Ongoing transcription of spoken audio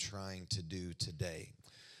trying to do today.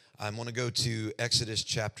 I'm going to go to Exodus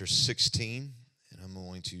chapter 16, and I'm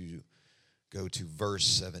going to go to verse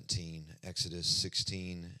 17, Exodus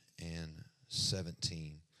 16 and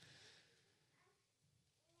 17.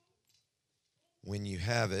 When you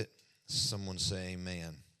have it, someone say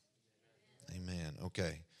amen. Amen.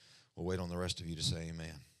 Okay. We'll wait on the rest of you to say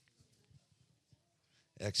amen.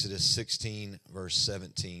 Exodus 16, verse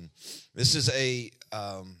 17. This is a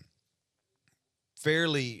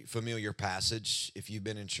fairly familiar passage. If you've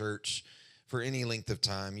been in church for any length of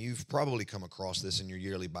time, you've probably come across this in your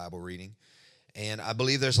yearly Bible reading. And I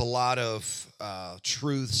believe there's a lot of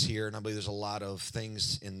truths here, and I believe there's a lot of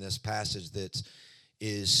things in this passage that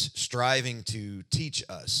is striving to teach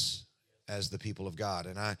us as the people of God.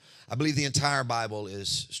 And I believe the entire Bible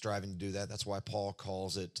is striving to do that. That's why Paul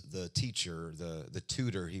calls it the teacher, the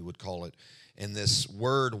tutor, he would call it. And this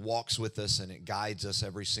word walks with us and it guides us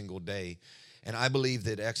every single day. And I believe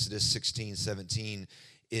that Exodus 16, 17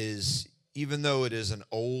 is, even though it is an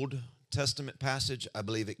Old Testament passage, I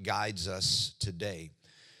believe it guides us today.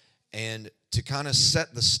 And to kind of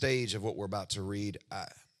set the stage of what we're about to read, I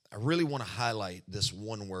really want to highlight this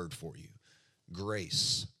one word for you,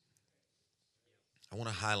 grace. I want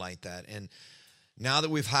to highlight that. And now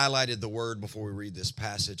that we've highlighted the word before we read this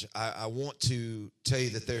passage, I want to tell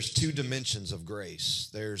you that there's two dimensions of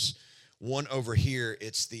grace. There's one over here.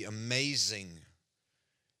 It's the amazing,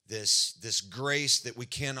 this grace that we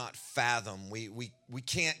cannot fathom. We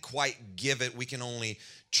can't quite give it. We can only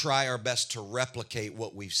try our best to replicate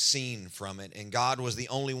what we've seen from it. And God was the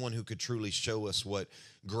only one who could truly show us what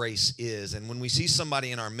grace is. And when we see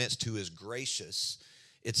somebody in our midst who is gracious,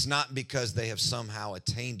 it's not because they have somehow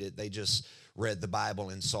attained it. They just read the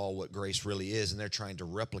Bible and saw what grace really is, and they're trying to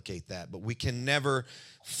replicate that. But we can never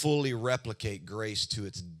fully replicate grace to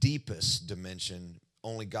its deepest dimension.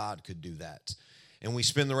 Only God could do that. And we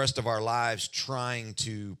spend the rest of our lives trying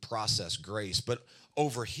to process grace. But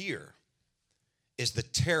over here is the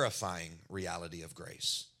terrifying reality of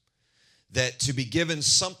grace. That to be given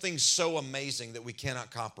something so amazing that we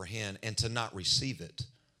cannot comprehend and to not receive it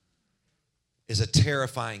is a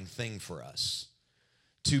terrifying thing for us.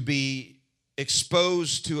 To be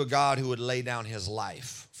exposed to a God who would lay down his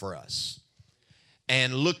life for us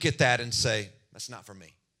and look at that and say, that's not for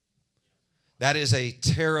me. That is a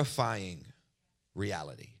terrifying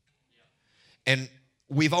reality. And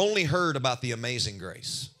we've only heard about the amazing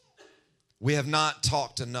grace. We have not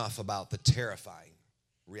talked enough about the terrifying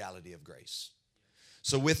reality of grace.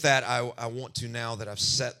 So with that, I want to, now that I've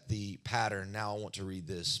set the pattern, now I want to read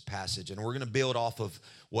this passage. And we're going to build off of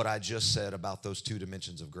what I just said about those two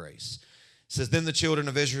dimensions of grace. It says, then the children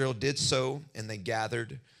of Israel did so, and they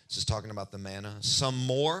gathered. This is talking about the manna. Some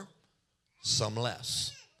more, some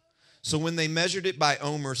less. So when they measured it by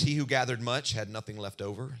omers, he who gathered much had nothing left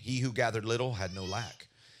over. He who gathered little had no lack.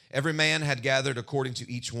 Every man had gathered according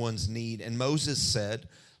to each one's need. And Moses said,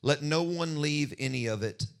 let no one leave any of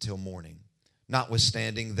it till morning.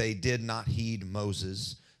 Notwithstanding, they did not heed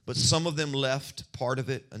Moses, but some of them left part of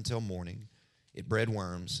it until morning. It bred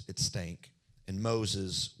worms, it stank, and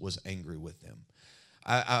Moses was angry with them.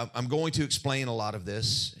 I'm going to explain a lot of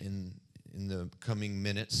this in the coming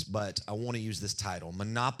minutes, but I want to use this title,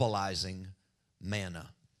 Monopolizing Manna.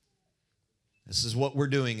 This is what we're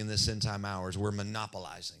doing in this end time hours. We're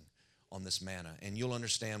monopolizing on this manna, and you'll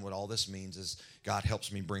understand what all this means as God helps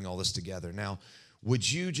me bring all this together. Now, would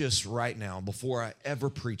you just right now, before I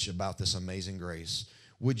ever preach about this amazing grace,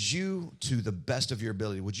 would you, to the best of your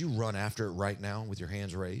ability, would you run after it right now with your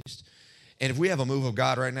hands raised? And if we have a move of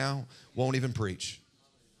God right now, won't even preach.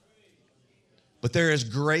 But there is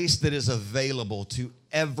grace that is available to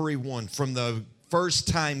everyone, from the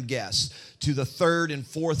first-time guest to the third and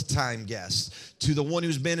fourth-time guest, to the one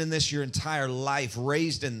who's been in this your entire life,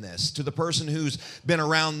 raised in this, to the person who's been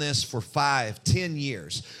around this for 5, 10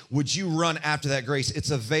 years. Would you run after that grace?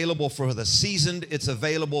 It's available for the seasoned. It's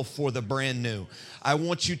available for the brand new. I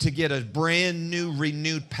want you to get a brand new,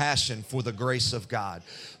 renewed passion for the grace of God.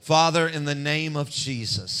 Father, in the name of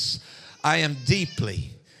Jesus, I am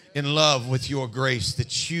deeply in love with your grace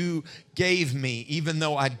that you gave me, even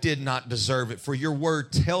though I did not deserve it. For your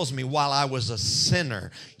word tells me while I was a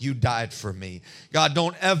sinner, you died for me. God,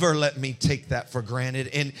 don't ever let me take that for granted,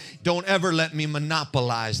 and don't ever let me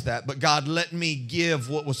monopolize that. But God, let me give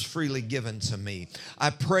what was freely given to me. I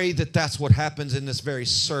pray that that's what happens in this very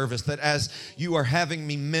service, that as you are having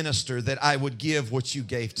me minister, that I would give what you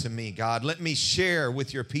gave to me, God. Let me share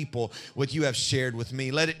with your people what you have shared with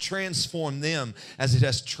me. Let it transform them as it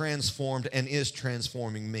has transformed and is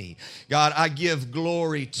transforming me. God, I give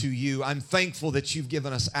glory to you. I'm thankful that you've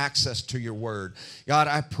given us access to your word. God,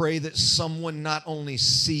 I pray that someone not only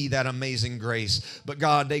see that amazing grace, but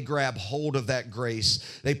God, they grab hold of that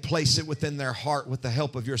grace. They place it within their heart with the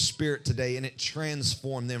help of your Spirit today, and it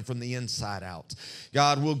transforms them from the inside out.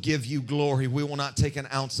 God, we'll give you glory. We will not take an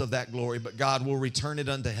ounce of that glory, but God, we'll return it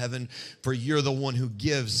unto heaven, for you're the one who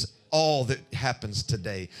gives all that happens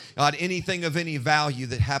today. God, anything of any value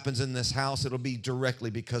that happens in this house, it'll be directly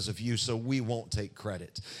because of you, so we won't take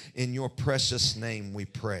credit. In your precious name we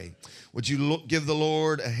pray. Would you give the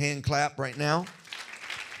Lord a hand clap right now?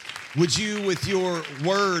 Would you, with your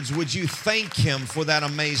words, would you thank him for that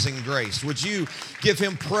amazing grace? Would you give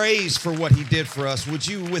him praise for what he did for us? Would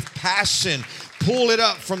you, with passion, pull it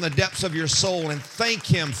up from the depths of your soul and thank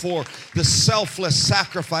him for the selfless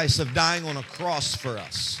sacrifice of dying on a cross for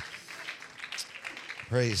us?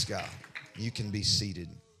 Praise God. You can be seated.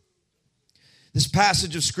 This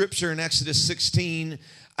passage of Scripture in Exodus 16,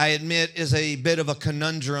 I admit, is a bit of a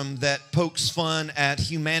conundrum that pokes fun at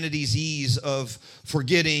humanity's ease of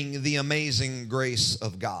forgetting the amazing grace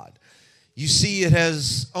of God. You see, it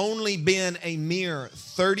has only been a mere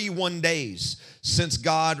 31 days since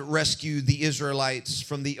God rescued the Israelites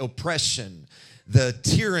from the oppression, the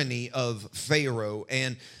tyranny of Pharaoh,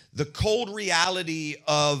 and the cold reality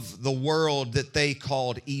of the world that they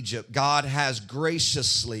called Egypt. God has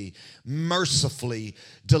graciously, mercifully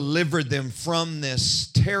delivered them from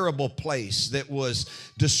this terrible place that was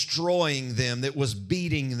destroying them, that was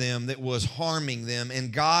beating them, that was harming them.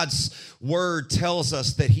 And God's word tells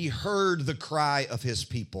us that he heard the cry of his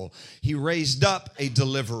people. He raised up a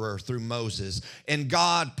deliverer through Moses. And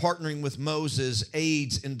God, partnering with Moses,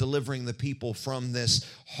 aids in delivering the people from this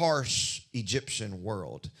harsh Egyptian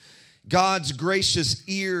world. God's gracious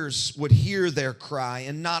ears would hear their cry,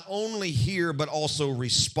 and not only hear, but also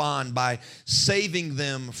respond by saving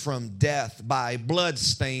them from death by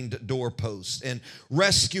blood-stained doorposts and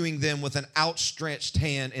rescuing them with an outstretched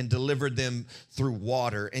hand and delivered them through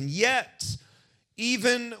water. And yet,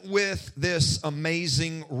 even with this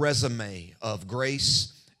amazing resume of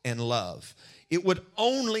grace and love, it would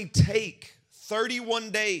only take 31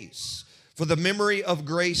 days for the memory of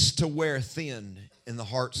grace to wear thin in the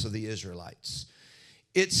hearts of the Israelites.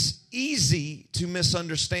 It's easy to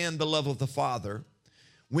misunderstand the love of the Father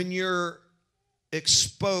when you're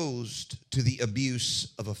exposed to the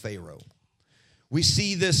abuse of a Pharaoh. We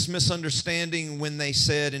see this misunderstanding when they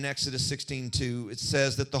said in Exodus 16:2, it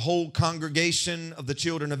says that the whole congregation of the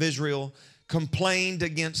children of Israel complained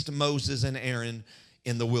against Moses and Aaron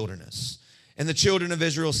in the wilderness. And the children of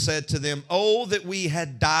Israel said to them, "Oh, that we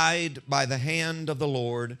had died by the hand of the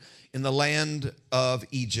Lord in the land of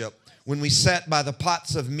Egypt, when we sat by the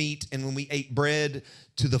pots of meat and when we ate bread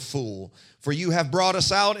to the full. For you have brought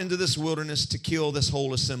us out into this wilderness to kill this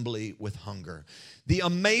whole assembly with hunger." The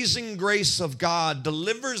amazing grace of God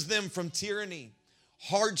delivers them from tyranny,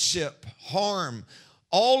 hardship, harm,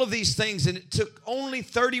 all of these things. And it took only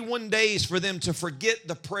 31 days for them to forget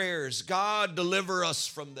the prayers. God, deliver us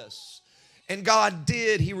from this. And God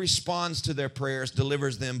did. He responds to their prayers,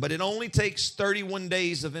 delivers them. But it only takes 31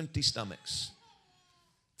 days of empty stomachs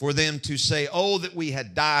for them to say, "Oh, that we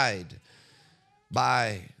had died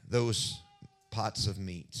by those pots of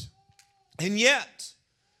meat." And yet,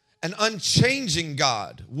 an unchanging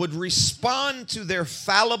God would respond to their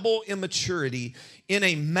fallible immaturity in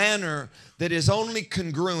a manner that is only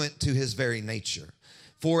congruent to his very nature.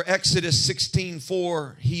 For Exodus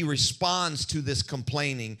 16:4, he responds to this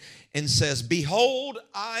complaining and says, "Behold,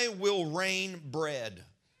 I will rain bread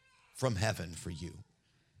from heaven for you."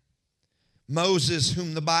 Moses,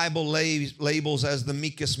 whom the Bible labels as the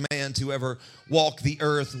meekest man to ever walk the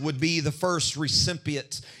earth, would be the first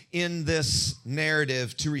recipient in this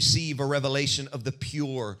narrative to receive a revelation of the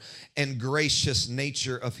pure and gracious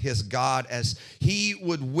nature of his God, as he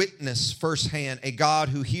would witness firsthand a God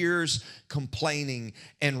who hears complaining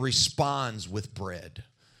and responds with bread.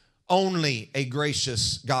 Only a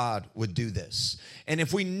gracious God would do this. And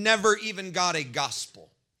if we never even got a gospel,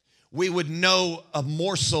 we would know a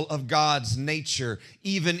morsel of God's nature,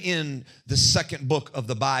 even in the second book of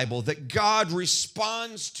the Bible, that God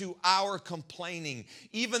responds to our complaining,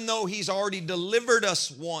 even though he's already delivered us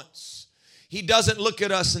once. He doesn't look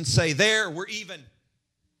at us and say, "There, we're even.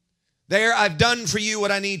 There, I've done for you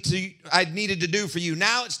what I needed to do for you.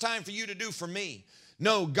 Now it's time for you to do for me."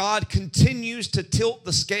 No, God continues to tilt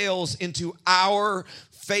the scales into our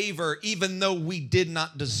favor, even though we did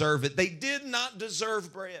not deserve it. They did not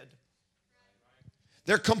deserve bread.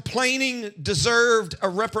 Their complaining deserved a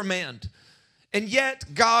reprimand. And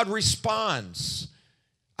yet God responds,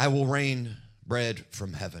 "I will rain bread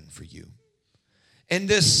from heaven for you." And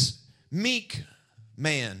this meek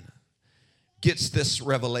man gets this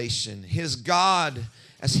revelation. His God,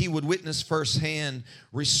 as he would witness firsthand,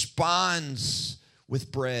 responds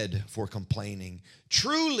with bread for complaining.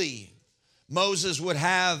 Truly, Moses would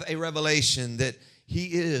have a revelation that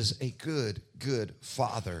he is a good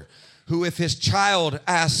father who, if his child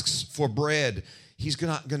asks for bread, he's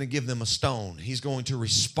not going to give them a stone. He's going to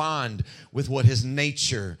respond with what his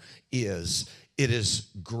nature is. It is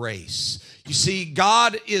grace. You see,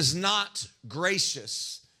 God is not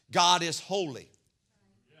gracious. God is holy.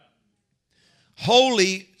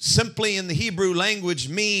 Holy, simply in the Hebrew language,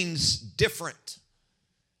 means different.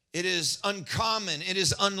 It is uncommon. It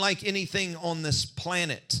is unlike anything on this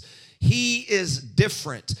planet. He is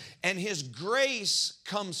different, and his grace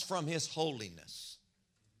comes from his holiness.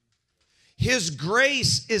 His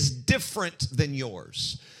grace is different than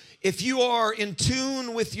yours. If you are in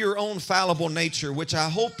tune with your own fallible nature, which I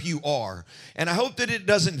hope you are, and I hope that it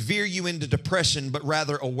doesn't veer you into depression, but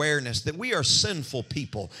rather awareness that we are sinful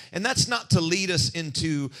people. And that's not to lead us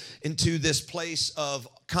into this place of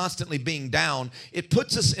constantly being down. It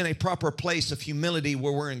puts us in a proper place of humility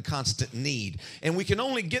where we're in constant need. And we can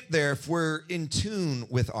only get there if we're in tune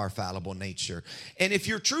with our fallible nature. And if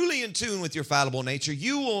you're truly in tune with your fallible nature,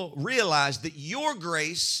 you will realize that your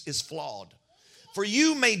grace is flawed. For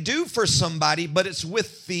you may do for somebody, but it's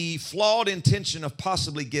with the flawed intention of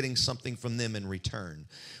possibly getting something from them in return.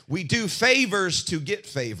 We do favors to get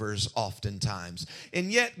favors oftentimes.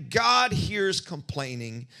 And yet God hears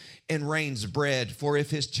complaining and rains bread. For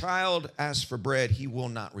if his child asks for bread, he will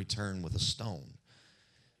not return with a stone.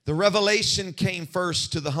 The revelation came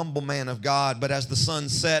first to the humble man of God, but as the sun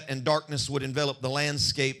set and darkness would envelop the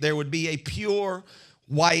landscape, there would be a pure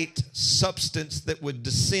white substance that would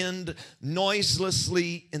descend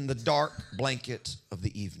noiselessly in the dark blanket of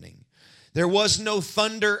the evening. There was no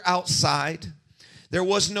thunder outside. There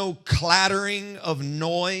was no clattering of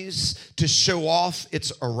noise to show off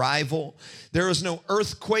its arrival. There was no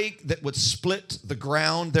earthquake that would split the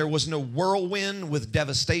ground. There was no whirlwind with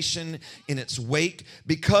devastation in its wake.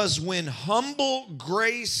 Because when humble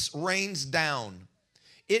grace rains down,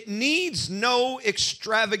 it needs no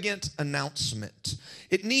extravagant announcement.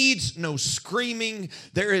 It needs no screaming.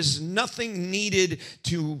 There is nothing needed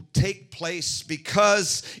to take place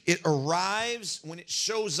because it arrives. When it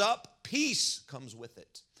shows up, peace comes with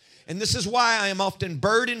it. And this is why I am often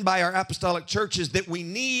burdened by our apostolic churches that we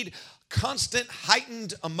need constant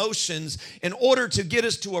heightened emotions in order to get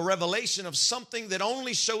us to a revelation of something that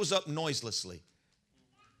only shows up noiselessly.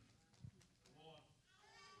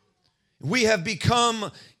 We have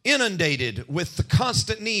become inundated with the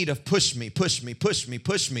constant need of push me, push me, push me,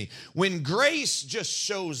 push me. When grace just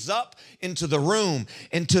shows up into the room,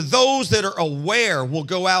 and to those that are aware will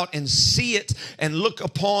go out and see it and look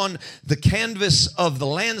upon the canvas of the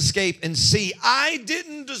landscape and see, I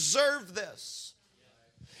didn't deserve this.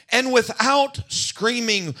 And without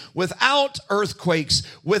screaming, without earthquakes,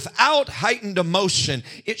 without heightened emotion,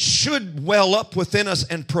 it should well up within us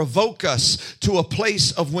and provoke us to a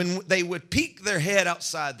place of when they would peek their head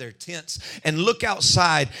outside their tents and look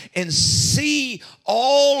outside and see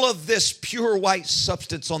all of this pure white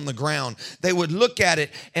substance on the ground. They would look at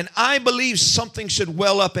it, and I believe something should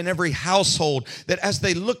well up in every household that as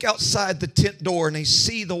they look outside the tent door and they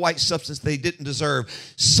see the white substance they didn't deserve,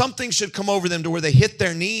 something should come over them to where they hit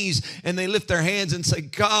their knees and they lift their hands and say,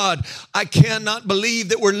 God, I cannot believe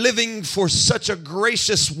that we're living for such a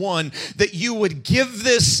gracious one that you would give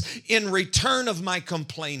this in return of my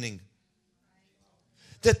complaining.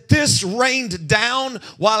 That this rained down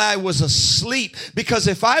while I was asleep. Because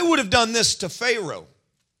if I would have done this to Pharaoh,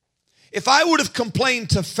 if I would have complained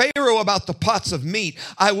to Pharaoh about the pots of meat,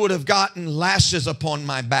 I would have gotten lashes upon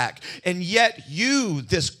my back. And yet you,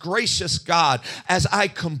 this gracious God, as I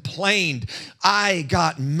complained, I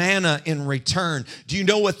got manna in return. Do you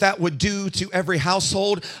know what that would do to every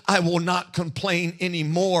household? I will not complain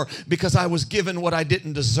anymore because I was given what I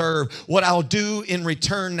didn't deserve. What I'll do in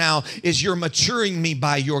return now is you're maturing me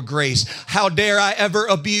by your grace. How dare I ever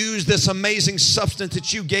abuse this amazing substance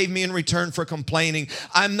that you gave me in return for complaining?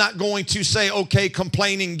 I'm not going to say, okay,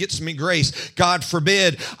 complaining gets me grace. God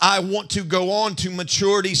forbid. I want to go on to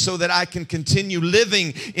maturity so that I can continue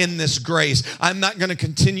living in this grace. I'm not going to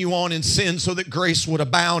continue on in sin so that grace would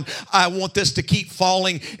abound. I want this to keep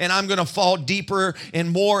falling, and I'm going to fall deeper and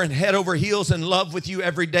more and head over heels in love with you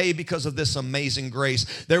every day because of this amazing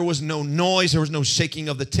grace. There was no noise. There was no shaking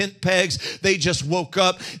of the tent pegs. They just woke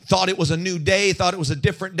up, thought it was a new day, thought it was a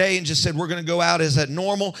different day, and just said, we're going to go out as at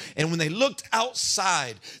normal. And when they looked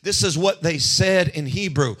outside, this is what they said in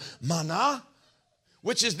Hebrew, manna,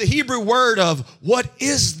 which is the Hebrew word of, what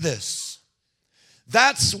is this?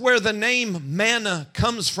 That's where the name manna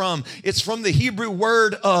comes from. It's from the Hebrew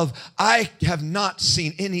word of, I have not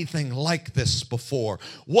seen anything like this before.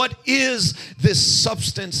 What is this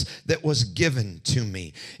substance that was given to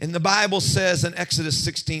me? And the Bible says in Exodus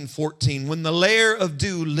 16:14, when the layer of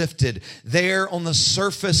dew lifted there on the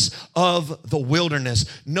surface of the wilderness,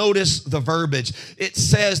 notice the verbiage. It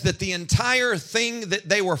says that the entire thing that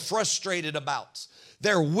they were frustrated about,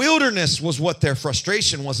 their wilderness was what their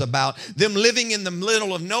frustration was about. Them living in the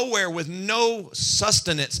middle of nowhere with no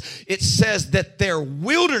sustenance. It says that their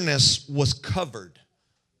wilderness was covered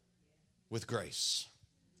with grace.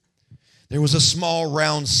 There was a small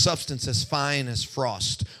round substance as fine as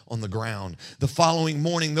frost on the ground. The following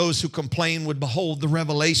morning, those who complained would behold the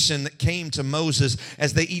revelation that came to Moses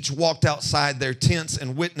as they each walked outside their tents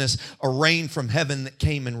and witnessed a rain from heaven that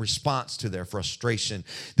came in response to their frustration.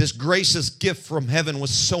 This gracious gift from heaven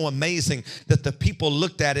was so amazing that the people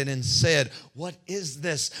looked at it and said, what is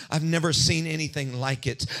this? I've never seen anything like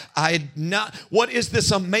it. What is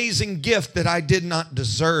this amazing gift that I did not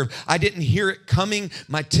deserve? I didn't hear it coming.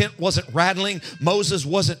 My tent wasn't rattling. Moses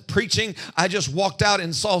wasn't preaching. I just walked out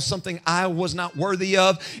and saw something I was not worthy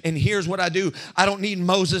of. And here's what I do. I don't need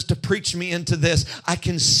Moses to preach me into this. I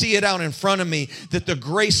can see it out in front of me that the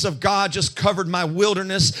grace of God just covered my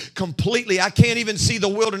wilderness completely. I can't even see the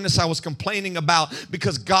wilderness I was complaining about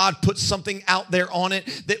because God put something out there on it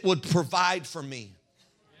that would provide for me.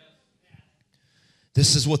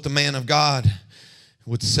 This is what the man of God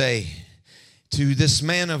would say. To this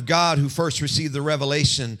man of God who first received the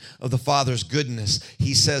revelation of the Father's goodness,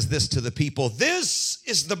 he says this to the people, this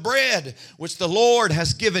is the bread which the Lord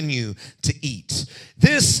has given you to eat.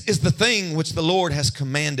 This is the thing which the Lord has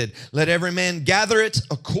commanded. Let every man gather it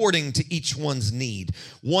according to each one's need.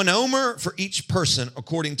 1 omer for each person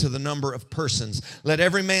according to the number of persons. Let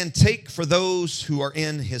every man take for those who are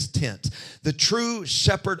in his tent. The true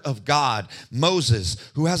shepherd of God, Moses,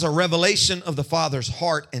 who has a revelation of the Father's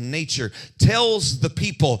heart and nature, tells the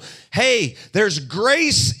people, hey, there's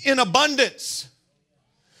grace in abundance.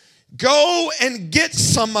 Go and get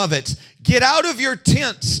some of it. Get out of your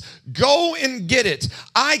tents. Go and get it.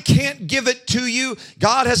 I can't give it to you.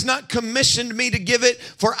 God has not commissioned me to give it,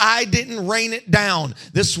 for I didn't rain it down.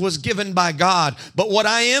 This was given by God. But what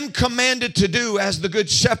I am commanded to do as the good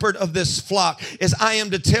shepherd of this flock is I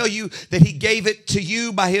am to tell you that he gave it to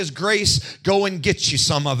you by his grace. Go and get you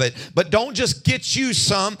some of it. But don't just get you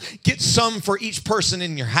some. Get some for each person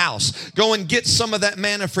in your house. Go and get some of that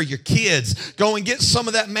manna for your kids. Go and get some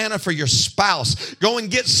of that manna for your spouse. Go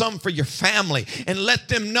and get some for your family. And let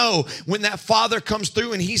them know when that father comes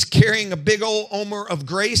through and he's carrying a big old omer of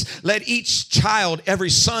grace, let each child, every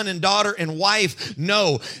son and daughter and wife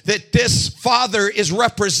know that this father is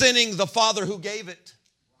representing the father who gave it.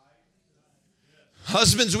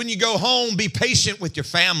 Husbands, when you go home, be patient with your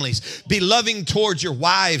families. Be loving towards your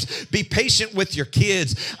wives. Be patient with your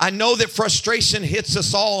kids. I know that frustration hits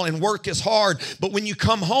us all and work is hard, but when you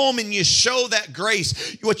come home and you show that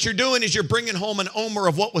grace, what you're doing is you're bringing home an omer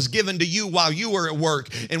of what was given to you while you were at work.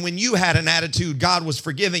 And when you had an attitude, God was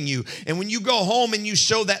forgiving you. And when you go home and you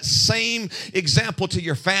show that same example to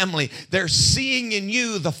your family, they're seeing in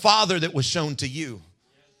you the Father that was shown to you.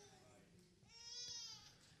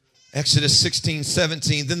 Exodus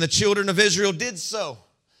 16:17, then the children of Israel did so.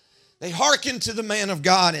 They hearkened to the man of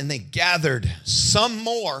God and they gathered some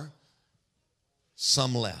more,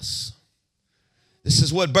 some less. This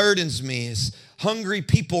is what burdens me is hungry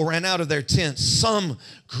people ran out of their tents, some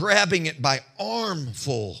grabbing it by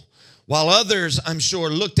armful, while others, I'm sure,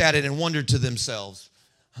 looked at it and wondered to themselves,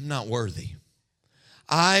 I'm not worthy.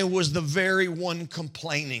 I was the very one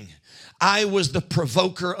complaining. I was the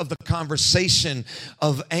provoker of the conversation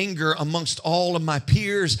of anger amongst all of my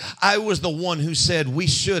peers. I was the one who said we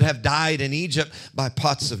should have died in Egypt by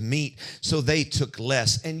pots of meat, so they took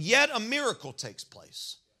less. And yet a miracle takes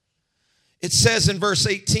place. It says in verse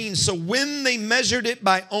 18, so when they measured it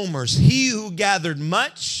by omers, he who gathered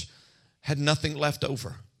much had nothing left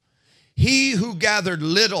over. He who gathered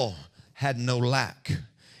little had no lack.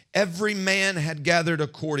 Every man had gathered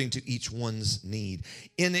according to each one's need.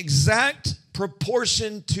 In exact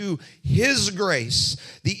proportion to his grace,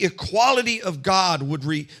 the equality of God would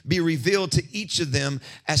be revealed to each of them,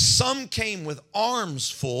 as some came with arms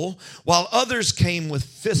full, while others came with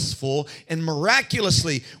fists full, and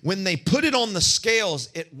miraculously, when they put it on the scales,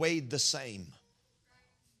 it weighed the same.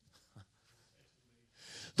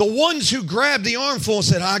 The ones who grabbed the armful and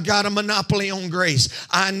said, I got a monopoly on grace.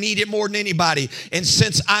 I need it more than anybody. And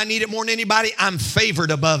since I need it more than anybody, I'm favored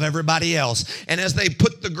above everybody else. And as they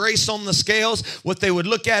put the grace on the scales, what they would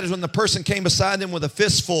look at is when the person came beside them with a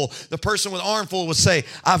fistful, the person with armful would say,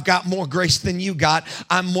 I've got more grace than you got.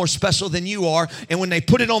 I'm more special than you are. And when they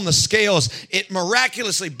put it on the scales, it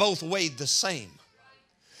miraculously both weighed the same.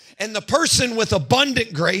 And the person with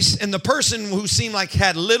abundant grace and the person who seemed like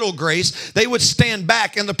had little grace, they would stand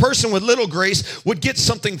back, and the person with little grace would get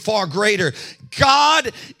something far greater.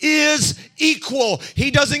 God is equal.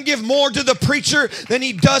 He doesn't give more to the preacher than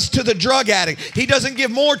he does to the drug addict. He doesn't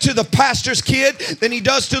give more to the pastor's kid than he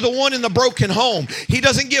does to the one in the broken home. He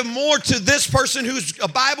doesn't give more to this person who's a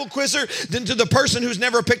Bible quizzer than to the person who's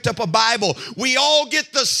never picked up a Bible. We all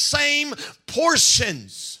get the same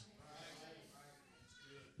portions.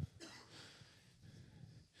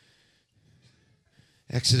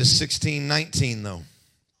 Exodus 16:19, though.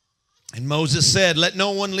 And Moses said, let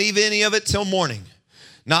no one leave any of it till morning.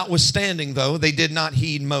 Notwithstanding, though, they did not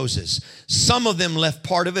heed Moses. Some of them left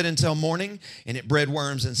part of it until morning, and it bred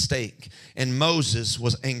worms and stink. And Moses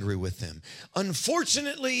was angry with them.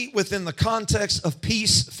 Unfortunately, within the context of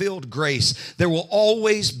peace-filled grace, there will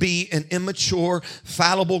always be an immature,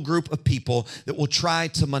 fallible group of people that will try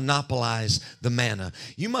to monopolize the manna.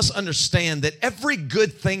 You must understand that every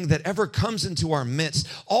good thing that ever comes into our midst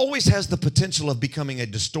always has the potential of becoming a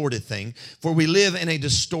distorted thing, for we live in a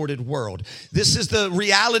distorted world. This is the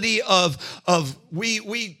reality of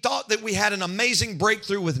we thought that we had an amazing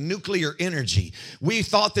breakthrough with nuclear energy. We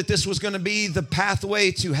thought that this was going to be the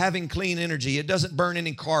pathway to having clean energy. It doesn't burn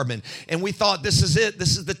any carbon. And we thought this is it.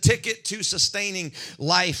 This is the ticket to sustaining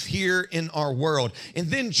life here in our world. And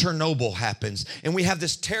then Chernobyl happens. And we have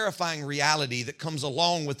this terrifying reality that comes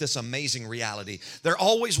along with this amazing reality. They're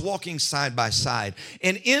always walking side by side.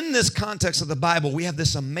 And in this context of the Bible, we have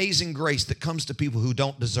this amazing grace that comes to people who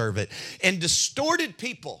don't deserve it. And distorted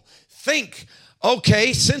people think,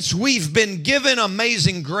 okay, since we've been given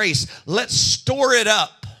amazing grace, let's store it up.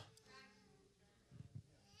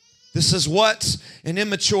 This is what an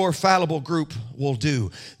immature, fallible group will do.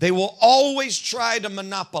 They will always try to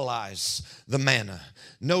monopolize the manna.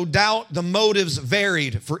 No doubt the motives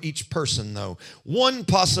varied for each person, though. One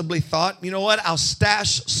possibly thought, you know what, I'll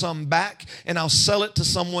stash some back and I'll sell it to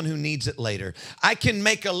someone who needs it later. I can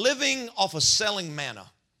make a living off of selling manna.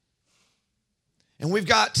 And we've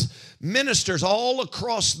got ministers all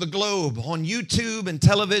across the globe on YouTube and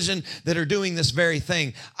television that are doing this very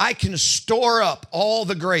thing. I can store up all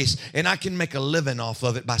the grace and I can make a living off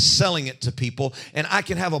of it by selling it to people, and I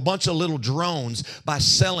can have a bunch of little drones by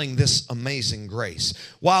selling this amazing grace.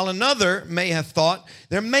 While another may have thought,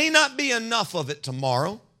 there may not be enough of it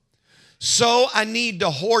tomorrow, so I need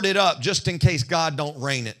to hoard it up just in case God don't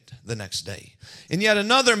rain it the next day. And yet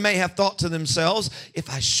another may have thought to themselves, if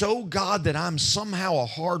I show God that I'm somehow a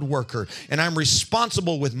hard worker and I'm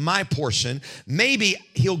responsible with my portion, maybe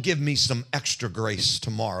he'll give me some extra grace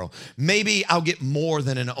tomorrow. Maybe I'll get more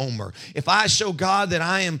than an omer. If I show God that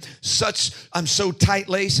I'm so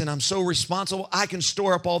tight-laced and I'm so responsible, I can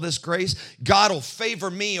store up all this grace. God will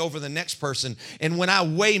favor me over the next person. And when I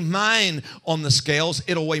weigh mine on the scales,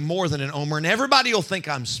 it'll weigh more than an omer, and everybody will think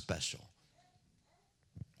I'm special.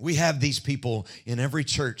 We have these people in every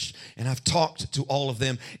church, and I've talked to all of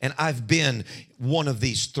them, and I've been one of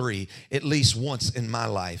these three at least once in my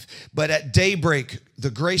life. But at daybreak, the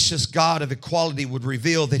gracious God of equality would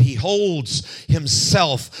reveal that he holds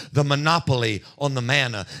himself the monopoly on the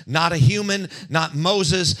manna. Not a human, not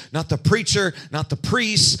Moses, not the preacher, not the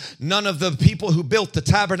priest, none of the people who built the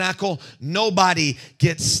tabernacle. Nobody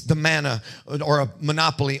gets the manna or a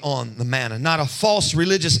monopoly on the manna. Not a false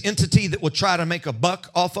religious entity that will try to make a buck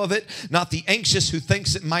off of it. Not the anxious who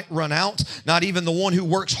thinks it might run out. Not even the one who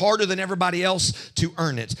works harder than everybody else to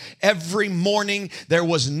earn it. Every morning there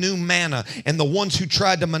was new manna, and the ones who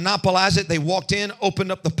tried to monopolize it, they walked in, opened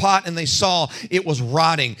up the pot, and they saw it was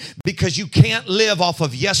rotting, because you can't live off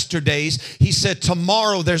of yesterday's. He said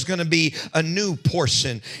tomorrow there's going to be a new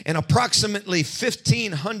portion. And approximately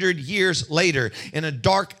 1,500 years later, in a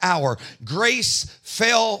dark hour, grace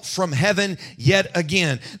fell from heaven yet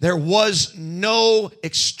again. There was no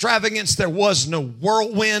extravagance. There was no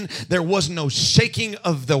whirlwind. There was no shaking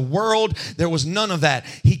of the world. There was was none of that.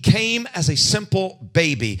 He came as a simple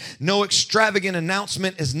baby. No extravagant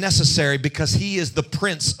announcement is necessary because he is the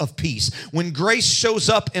Prince of Peace. When grace shows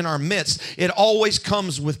up in our midst, it always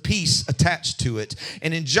comes with peace attached to it.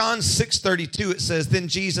 And in John 6:32, it says, then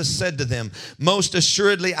Jesus said to them, most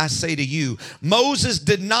assuredly I say to you, Moses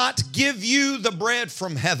did not give you the bread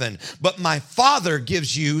from heaven, but my Father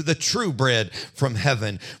gives you the true bread from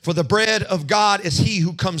heaven. For the bread of God is he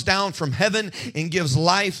who comes down from heaven and gives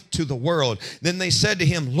life to the world. Then they said to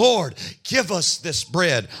him, Lord, give us this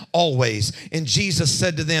bread always. And Jesus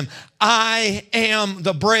said to them, I am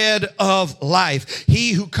the bread of life.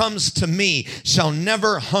 He who comes to me shall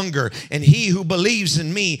never hunger, and he who believes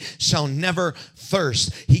in me shall never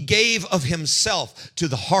thirst. He gave of himself to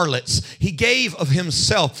the harlots. He gave of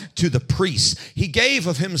himself to the priests. He gave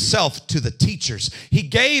of himself to the teachers. He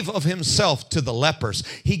gave of himself to the lepers.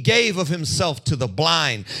 He gave of himself to the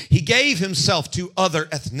blind. He gave himself to other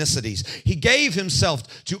ethnicities. He gave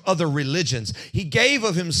himself to other religions. He gave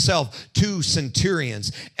of himself to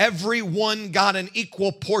centurions. Everyone got an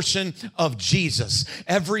equal portion of Jesus.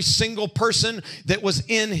 Every single person that was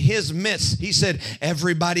in his midst, he said,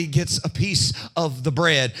 everybody gets a piece of the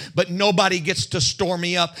bread, but nobody gets to store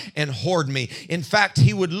me up and hoard me. In fact,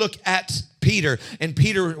 he would look at Peter, and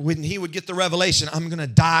Peter, when he would get the revelation, I'm going to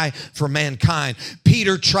die for mankind,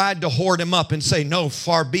 Peter tried to hoard him up and say, no,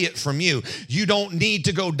 far be it from you. You don't need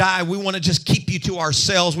to go die. We want to just keep you to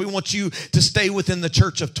ourselves. We want you to stay within the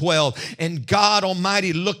church of 12. And God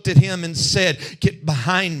Almighty looked at him and said, get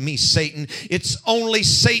behind me, Satan. It's only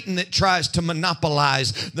Satan that tries to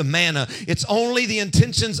monopolize the manna. It's only the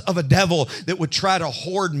intentions of a devil that would try to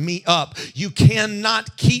hoard me up. You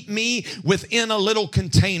cannot keep me within a little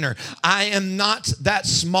container. I am not that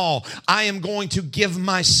small. I am going to give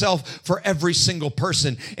myself for every single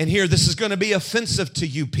person. And here, this is going to be offensive to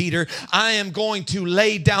you, Peter. I am going to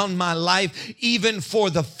lay down my life even for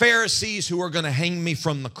the Pharisees who are going to hang me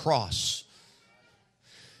from the cross.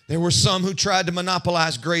 There were some who tried to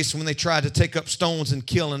monopolize grace when they tried to take up stones and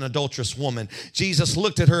kill an adulterous woman. Jesus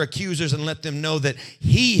looked at her accusers and let them know that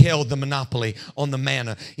he held the monopoly on the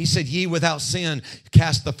manna. He said, ye without sin,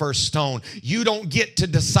 cast the first stone. You don't get to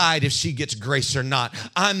decide if she gets grace or not.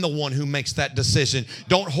 I'm the one who makes that decision.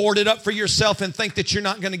 Don't hoard it up for yourself and think that you're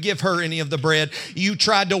not going to give her any of the bread. You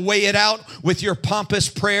tried to weigh it out with your pompous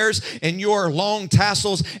prayers and your long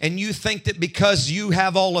tassels, and you think that because you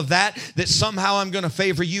have all of that, that somehow I'm going to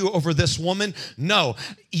favor you over this woman. No,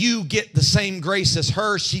 you get the same grace as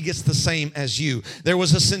her. She gets the same as you. There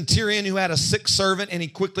was a centurion who had a sick servant, and he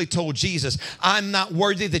quickly told Jesus, I'm not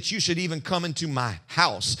worthy that you should even come into my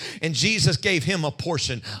house. And Jesus gave him a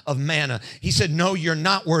portion of manna. He said, no, you're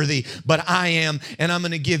not worthy, but I am, and I'm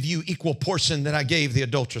going to give you equal portion that I gave the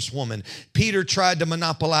adulterous woman. Peter tried to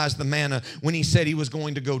monopolize the manna when he said he was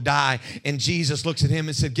going to go die, and Jesus looks at him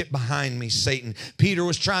and said, get behind me, Satan. Peter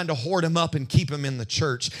was trying to hoard him up and keep him in the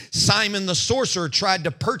church. Simon the sorcerer tried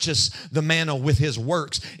to purchase the manna with his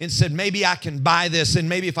works and said, maybe I can buy this, and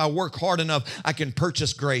maybe if I work hard enough, I can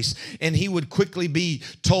purchase grace. And he would quickly be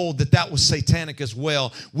told that that was satanic as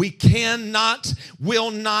well. We cannot,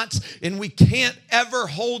 will not, and we can't ever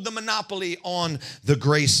hold the monopoly on the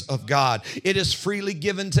grace of God. It is freely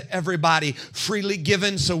given to everybody, freely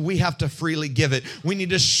given, so we have to freely give it. We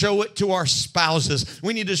need to show it to our spouses.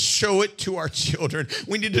 We need to show it to our children.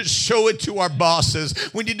 We need to show it to our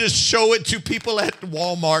bosses. We need to show it to people at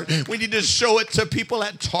Walmart. We need to show it to people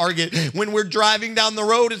at Target. When we're driving down the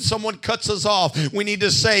road and someone cuts us off, we need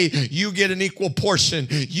to say, you get an equal portion.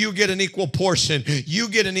 You get an equal portion. You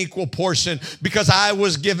get an equal portion, because I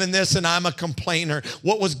was given this and I'm a complainer.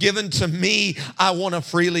 What was given to me, I want to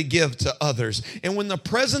freely give to others. And when the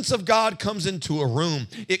presence of God comes into a room,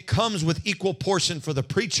 it comes with equal portion for the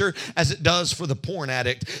preacher as it does for the porn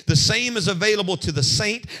addict. The same is available to the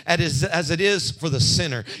saint as it is for the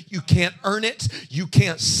sinner. You can't earn it. You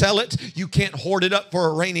can't sell it. You can't hoard it up for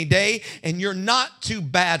a rainy day, and you're not too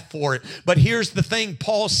bad for it. But here's the thing.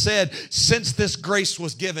 Paul said, since this grace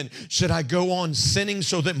was given, should I go on sinning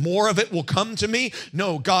so that more of it will come to me?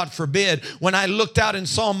 No, God forbid. When I looked out and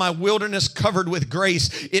saw my wilderness covered with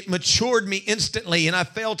grace, it matured me instantly, and I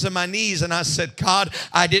fell to my knees and I said, God,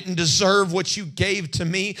 I didn't deserve what you gave to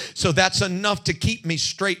me, so that's enough to keep me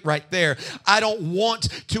straight right there. I don't want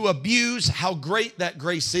to abuse how great that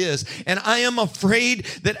grace is. And I am afraid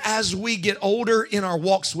that as we get older in our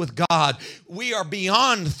walks with God, we are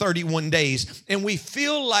beyond 31 days, and we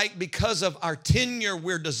feel like because of our tenure,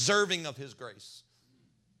 we're deserving of his grace.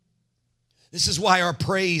 This is why our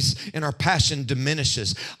praise and our passion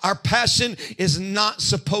diminishes. Our passion is not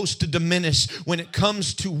supposed to diminish when it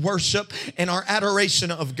comes to worship and our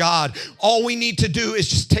adoration of God. All we need to do is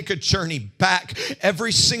just take a journey back.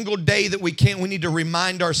 Every single day that we can, we need to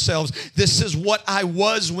remind ourselves, this is what I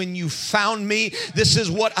was when you found me. This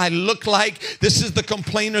is what I look like. This is the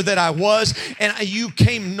complainer that I was. And you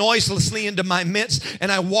came noiselessly into my midst,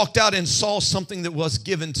 and I walked out and saw something that was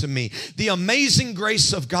given to me. The amazing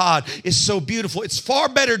grace of God is so beautiful. It's far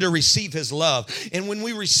better to receive His love. And when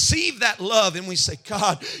we receive that love and we say,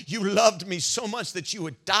 God, you loved me so much that you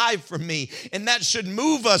would die for me, and that should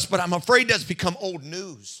move us, but I'm afraid that's become old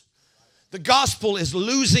news. The gospel is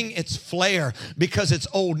losing its flair because it's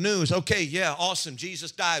old news. Okay, yeah, awesome.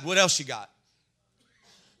 Jesus died. What else you got?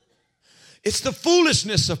 It's the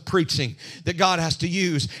foolishness of preaching that God has to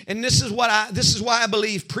use. And this is why I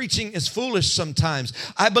believe preaching is foolish sometimes.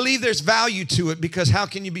 I believe there's value to it, because how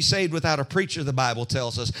can you be saved without a preacher, the Bible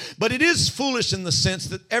tells us. But it is foolish in the sense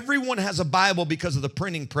that everyone has a Bible because of the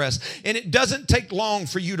printing press. And it doesn't take long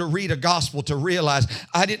for you to read a gospel to realize,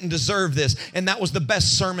 I didn't deserve this, and that was the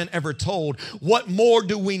best sermon ever told. What more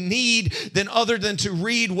do we need other than to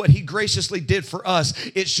read what He graciously did for us?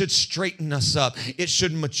 It should straighten us up. It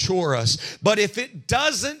should mature us. But if it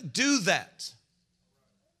doesn't do that,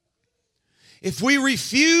 if we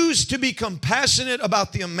refuse to be compassionate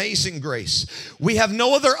about the amazing grace, we have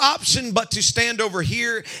no other option but to stand over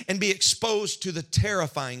here and be exposed to the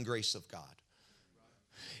terrifying grace of God.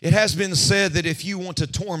 It has been said that if you want to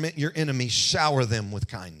torment your enemy, shower them with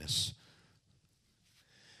kindness.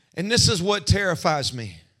 And this is what terrifies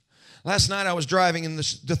me. Last night I was driving and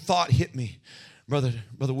the thought hit me, Brother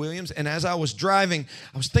Williams, and as I was driving,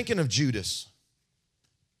 I was thinking of Judas.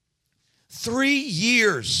 3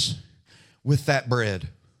 years with that bread.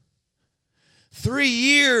 3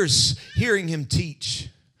 years hearing him teach,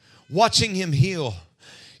 watching him heal,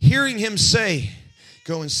 hearing him say,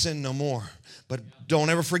 go and sin no more. But don't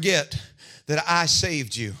ever forget that I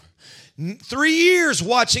saved you. 3 years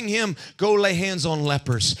watching him go lay hands on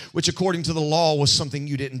lepers, which according to the law was something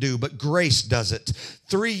you didn't do, but grace does it.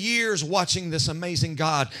 3 years watching this amazing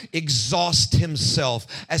God exhaust Himself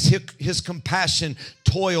as his compassion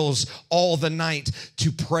toils all the night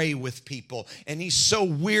to pray with people. And he's so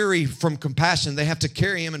weary from compassion, they have to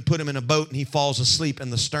carry him and put him in a boat, and he falls asleep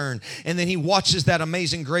in the stern. And then he watches that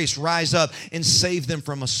amazing grace rise up and save them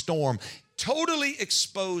from a storm. Totally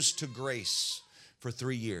exposed to grace for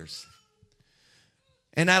 3 years.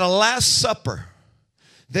 And at a Last Supper,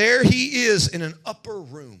 there he is in an upper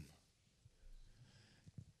room.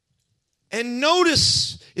 And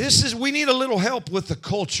notice, we need a little help with the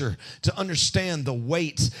culture to understand the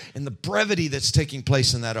weight and the brevity that's taking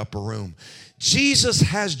place in that upper room. Jesus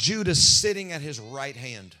has Judas sitting at His right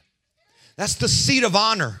hand. That's the seat of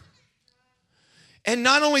honor. And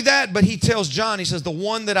not only that, but He tells John, He says, the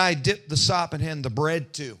one that I dip the sop and hand the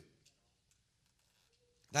bread to,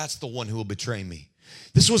 that's the one who will betray me.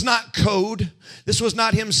 This was not code. This was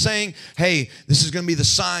not him saying, hey, this is going to be the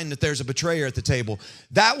sign that there's a betrayer at the table.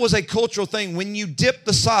 That was a cultural thing. When you dip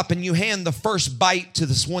the sop and you hand the first bite to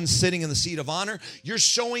this one sitting in the seat of honor, you're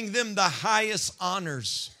showing them the highest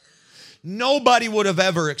honors. Nobody would have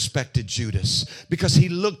ever expected Judas because he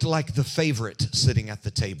looked like the favorite sitting at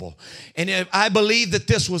the table. And I believe that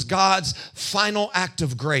this was God's final act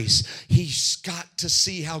of grace. He's got to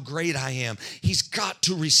see how great I am. He's got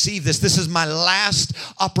to receive this. This is my last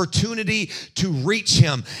opportunity to reach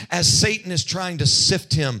him as Satan is trying to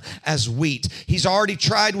sift him as wheat. He's already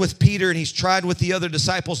tried with Peter and he's tried with the other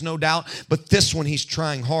disciples, no doubt, but this one he's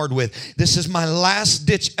trying hard with. This is my last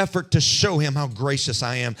ditch effort to show him how gracious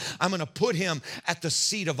I am. I'm going to put him at the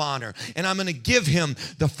seat of honor, and I'm going to give him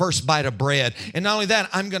the first bite of bread. And not only that,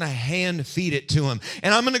 I'm going to hand feed it to him.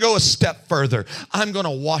 And I'm going to go a step further. I'm going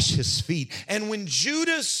to wash his feet. And when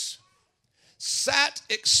Judas sat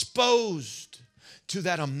exposed to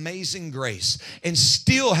that amazing grace and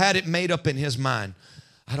still had it made up in his mind,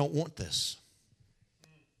 I don't want this.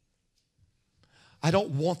 I don't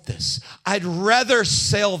want this. I'd rather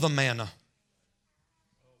sell the manna.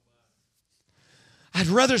 I'd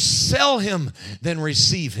rather sell him than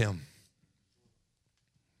receive him.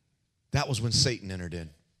 That was when Satan entered in.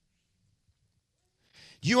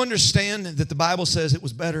 Do you understand that the Bible says it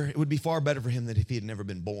would be far better for him than if he had never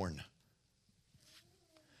been born?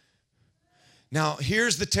 Now,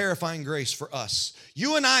 here's the terrifying grace for us.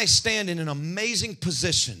 You and I stand in an amazing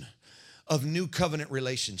position of new covenant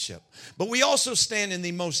relationship. But we also stand in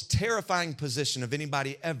the most terrifying position of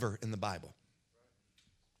anybody ever in the Bible.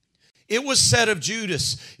 It was said of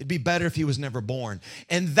Judas, it'd be better if he was never born.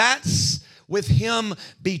 And that's with him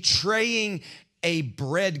betraying a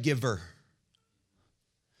bread giver.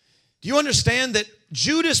 Do you understand that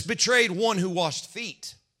Judas betrayed one who washed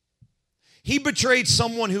feet? He betrayed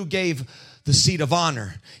someone who gave the seat of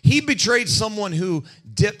honor. He betrayed someone who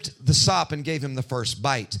dipped the sop and gave him the first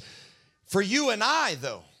bite. For you and I,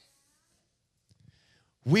 though,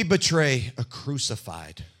 we betray a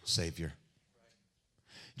crucified Savior.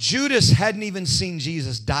 Judas hadn't even seen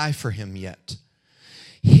Jesus die for him yet.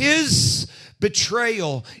 His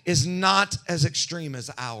betrayal is not as extreme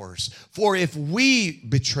as ours. For if we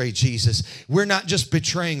betray Jesus, we're not just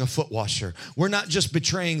betraying a foot washer. We're not just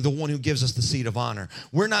betraying the one who gives us the seat of honor.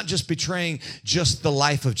 We're not just betraying just the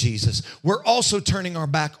life of Jesus. We're also turning our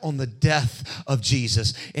back on the death of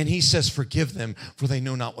Jesus. And he says, forgive them, for they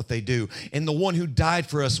know not what they do. And the one who died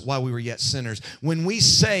for us while we were yet sinners. When we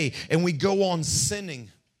say and we go on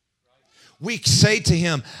sinning, we say to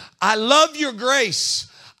him, I love your grace.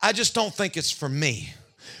 I just don't think it's for me.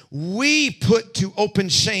 We put to open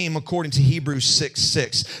shame, according to Hebrews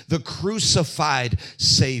 6:6, the crucified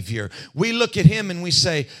Savior. We look at him and we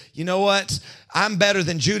say, you know what? I'm better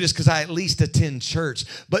than Judas because I at least attend church.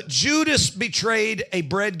 But Judas betrayed a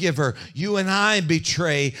bread giver. You and I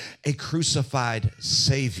betray a crucified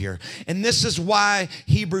Savior. And this is why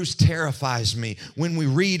Hebrews terrifies me when we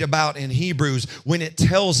read about in Hebrews, when it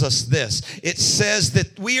tells us this. It says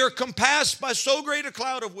that we are compassed by so great a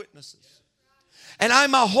cloud of witnesses. And I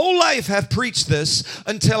my whole life have preached this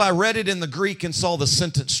until I read it in the Greek and saw the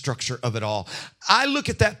sentence structure of it all. I look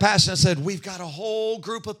at that passage and I said, we've got a whole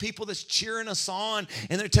group of people that's cheering us on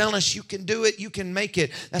and they're telling us you can do it, you can make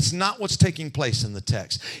it. That's not what's taking place in the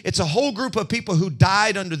text. It's a whole group of people who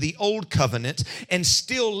died under the old covenant and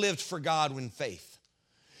still lived for God in faith.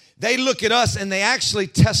 They look at us and they actually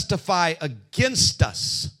testify against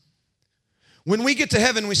us. When we get to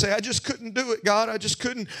heaven, we say, I just couldn't do it, God. I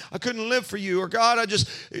couldn't live for you. Or God,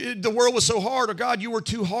 the world was so hard. Or God, you were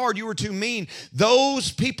too hard. You were too mean.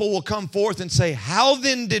 Those people will come forth and say, how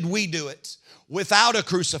then did we do it without a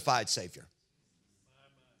crucified Savior?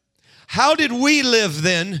 How did we live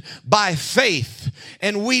then by faith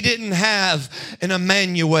and we didn't have an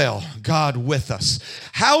Emmanuel, God with us?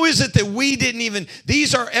 How is it that we didn't even,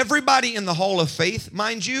 these are everybody in the hall of faith,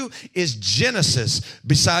 mind you, is Genesis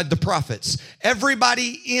beside the prophets.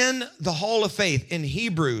 Everybody in the hall of faith in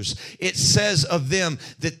Hebrews, it says of them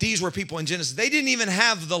that these were people in Genesis. They didn't even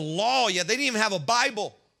have the law yet. They didn't even have a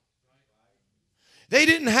Bible. They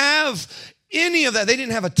didn't have any of that. They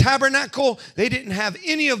didn't have a tabernacle. They didn't have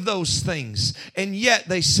any of those things. And yet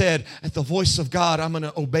they said, at the voice of God, I'm going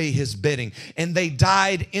to obey his bidding. And they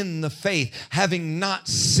died in the faith, having not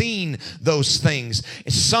seen those things.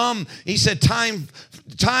 He said, time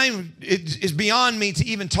is beyond me to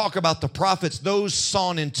even talk about the prophets, those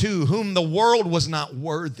sawn in two, whom the world was not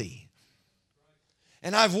worthy.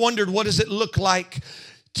 And I've wondered, what does it look like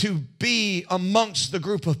to be amongst the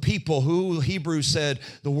group of people who Hebrews said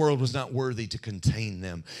the world was not worthy to contain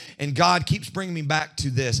them. And God keeps bringing me back to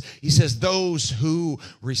this. He says, those who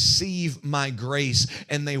receive my grace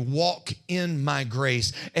and they walk in my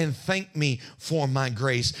grace and thank me for my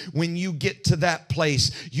grace. When you get to that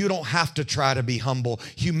place, you don't have to try to be humble.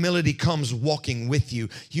 Humility comes walking with you.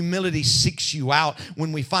 Humility seeks you out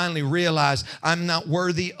when we finally realize I'm not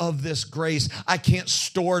worthy of this grace. I can't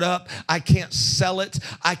store it up. I can't sell it.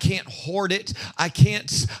 I can't hoard it. I can't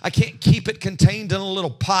keep it contained in a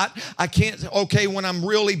little pot. When I'm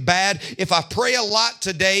really bad, if I pray a lot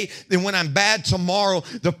today, then when I'm bad tomorrow,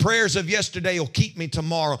 the prayers of yesterday will keep me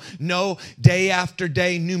tomorrow. No, day after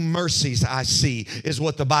day, new mercies I see is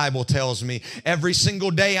what the Bible tells me. Every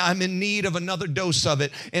single day I'm in need of another dose of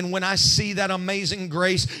it. And when I see that amazing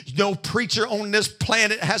grace, no preacher on this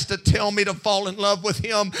planet has to tell me to fall in love with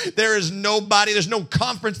him. There's no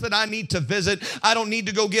conference that I need to visit. I don't need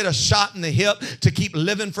to go get a shot in the hip to keep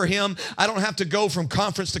living for him. I don't have to go from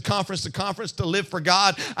conference to conference to conference to live for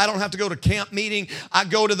God. I don't have to go to camp meeting. I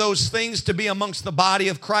go to those things to be amongst the body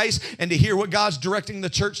of Christ and to hear what God's directing the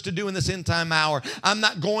church to do in this end time hour. I'm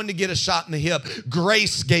not going to get a shot in the hip.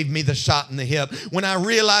 Grace gave me the shot in the hip. When I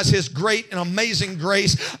realize his great and amazing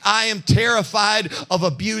grace, I am terrified of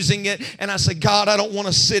abusing it. And I say, God, I don't want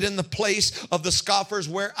to sit in the place of the scoffers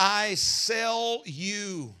where I sell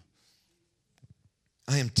you.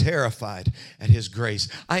 I am terrified at his grace.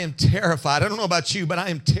 I am terrified. I don't know about you, but I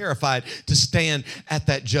am terrified to stand at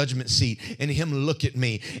that judgment seat and him look at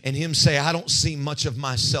me and him say, I don't see much of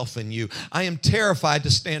myself in you. I am terrified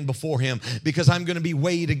to stand before him because I'm going to be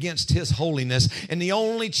weighed against his holiness. And the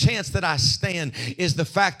only chance that I stand is the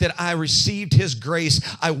fact that I received his grace.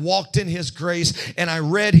 I walked in his grace and I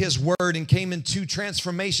read his word and came into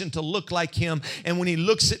transformation to look like him. And when he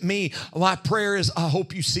looks at me, my prayer is, I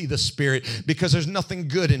hope you see the Spirit, because there's nothing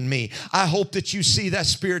something good in me. I hope that you see that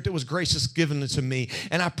Spirit that was gracious given to me.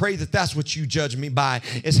 And I pray that that's what you judge me by,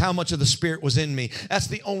 is how much of the Spirit was in me. That's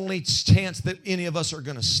the only chance that any of us are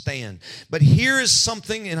going to stand. But here is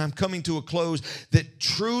something, and I'm coming to a close, that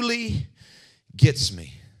truly gets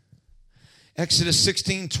me. Exodus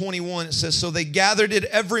 16:21, it says, so they gathered it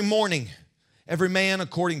every morning, every man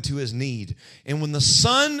according to his need. And when the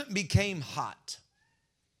sun became hot,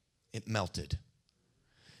 it melted.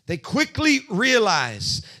 They quickly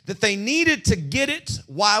realized that they needed to get it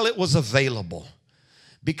while it was available,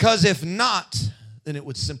 because if not, then it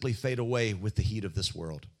would simply fade away with the heat of this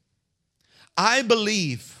world. I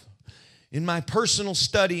believe, in my personal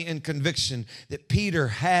study and conviction, that Peter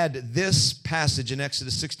had this passage in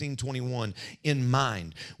Exodus 16:21 in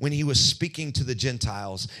mind when he was speaking to the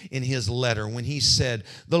Gentiles in his letter, when he said,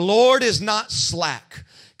 the Lord is not slack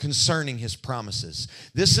concerning his promises.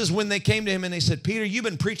 This is when they came to him and they said, Peter, you've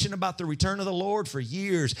been preaching about the return of the Lord for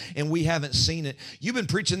years and we haven't seen it. You've been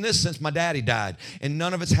preaching this since my daddy died and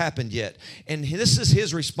none of it's happened yet. And this is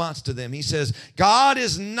his response to them. He says, God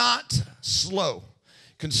is not slow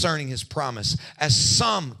concerning his promise, as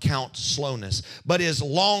some count slowness, but is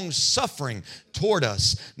long-suffering toward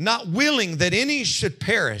us, not willing that any should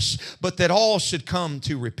perish, but that all should come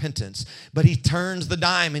to repentance. But he turns the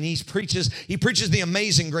dime and he preaches the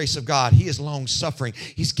amazing grace of God. He is long-suffering.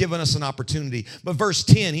 He's given us an opportunity. But verse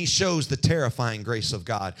 10, he shows the terrifying grace of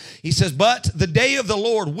God. He says, but the day of the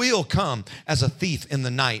Lord will come as a thief in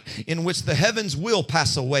the night, in which the heavens will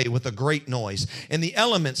pass away with a great noise, and the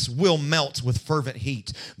elements will melt with fervent heat.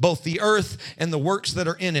 Both the earth and the works that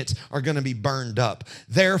are in it are going to be burned up.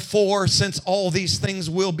 Therefore, since all these things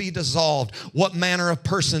will be dissolved, what manner of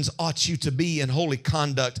persons ought you to be in holy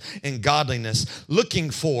conduct and godliness,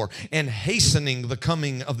 looking for and hastening the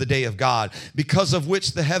coming of the day of God, because of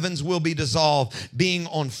which the heavens will be dissolved, being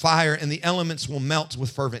on fire, and the elements will melt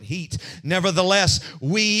with fervent heat. Nevertheless,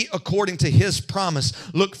 we, according to his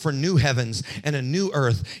promise, look for new heavens and a new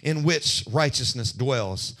earth in which righteousness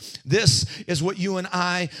dwells. This is what you and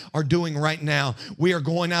I are doing right now. We are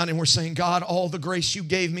going out and we're saying, God, all the grace you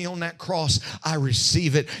gave me on that cross, I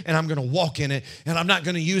receive it and I'm going to walk in it, and I'm not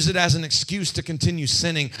going to use it as an excuse to continue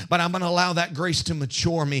sinning, but I'm going to allow that grace to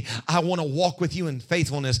mature me. I want to walk with you in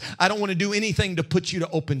faithfulness. I don't want to do anything to put you to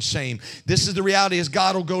open shame. This is the reality, is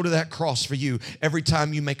God will go to that cross for you every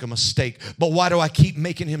time you make a mistake. But why do I keep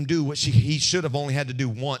making him do what he should have only had to do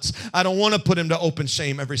once? I don't want to put him to open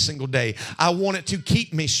shame every single day. I want it to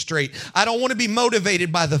keep me straight. I don't want to be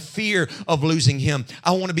motivated by the fear of losing him.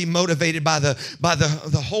 I want to be motivated by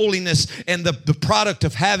the holiness and the product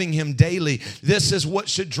of having him daily. This is what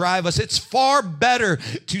should drive us. It's far better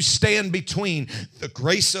to stand between the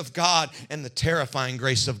grace of God and the terrifying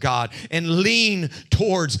grace of God and lean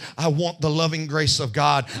towards, I want the loving grace of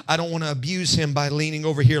God. I don't want to abuse him by leaning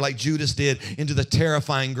over here like Judas did into the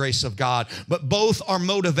terrifying grace of God. But both are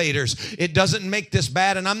motivators. It doesn't make this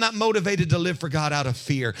bad, and I'm not motivated to live for God out of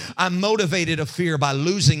fear. I'm motivated of fear by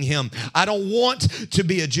losing him. I don't want to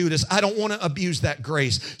be a Judas. I don't want to abuse that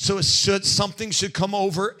grace. So something should come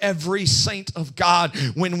over every saint of God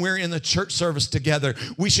when we're in the church service together.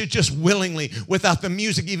 We should just willingly, without the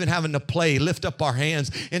music even having to play, lift up our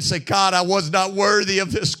hands and say, God, I was not worthy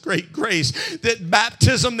of this great grace. That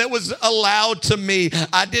baptism that was allowed to me,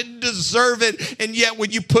 I didn't deserve it. And yet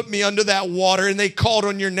when you put me under that water and they called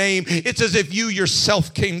on your name, it's as if you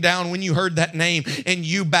yourself came down when you heard that name and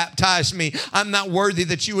you baptized me. I'm not worthy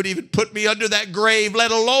that you would even put me under that grave,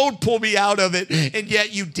 let alone pull me out of it. And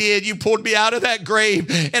yet you did. You pulled me out of that grave.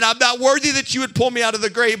 And I'm not worthy that you would pull me out of the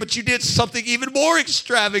grave, but you did something even more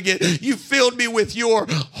extravagant. You filled me with your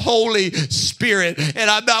Holy Spirit. And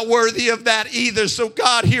I'm not worthy of that either. So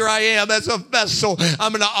God, here I am as a vessel.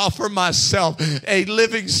 I'm going to offer myself a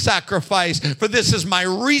living sacrifice, for this is my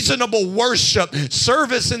reasonable worship.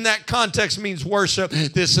 Service in that context means worship.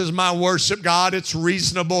 This is my worship, God. It's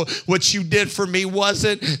reasonable. What you did for me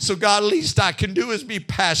wasn't. So God, least I can do is be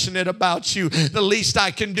passionate about you. The least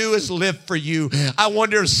I can do is live for you. I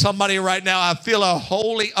wonder if somebody right now, I feel a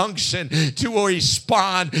holy unction to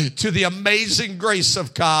respond to the amazing grace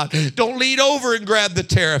of God. Don't lean over and grab the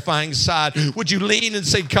terrifying side. Would you lean and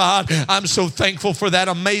say, God, I'm so thankful for that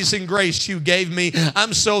amazing grace you gave me.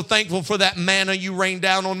 I'm so thankful for that manna you rained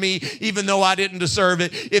down on me, even though I didn't deserve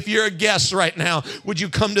it. If you're a guest right now, would you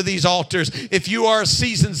come to these altars? If you are a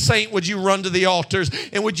seasoned saint, would you run to the the altars?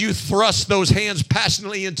 And would you thrust those hands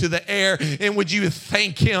passionately into the air? And would you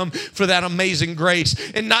thank Him for that amazing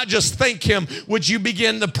grace? And not just thank Him, would you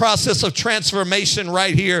begin the process of transformation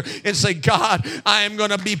right here and say, God, I am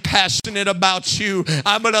going to be passionate about you.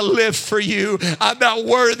 I'm going to live for you. I'm not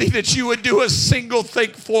worthy that you would do a single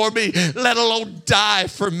thing for me, let alone die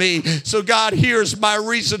for me. So God, here's my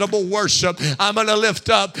reasonable worship. I'm going to lift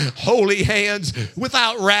up holy hands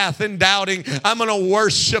without wrath and doubting. I'm going to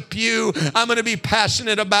worship you. I'm going to be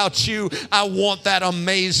passionate about you. I want that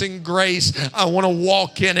amazing grace. I want to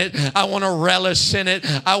walk in it. I want to relish in it.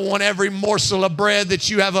 I want every morsel of bread that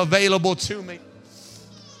you have available to me.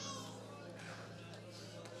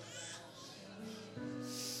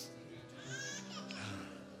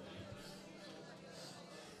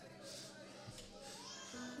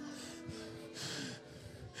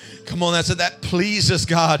 Come on, that pleases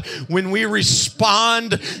God. When we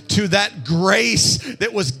respond to that grace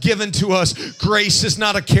that was given to us, grace is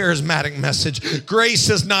not a charismatic message. Grace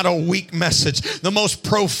is not a weak message. The most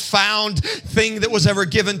profound thing that was ever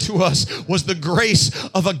given to us was the grace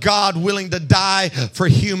of a God willing to die for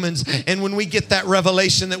humans. And when we get that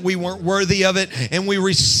revelation that we weren't worthy of it, and we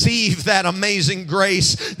receive that amazing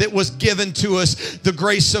grace that was given to us, the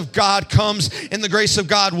grace of God comes, and the grace of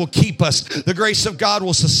God will keep us. The grace of God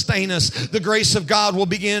will sustain us. The grace of God will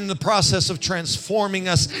begin the process of transforming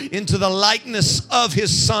us into the likeness of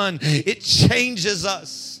His Son. It changes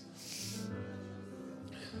us.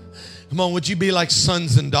 Come on, would you be like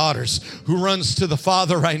sons and daughters who runs to the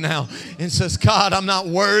Father right now and says, God, I'm not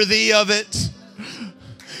worthy of it,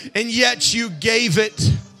 and yet you gave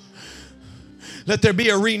it. Let there be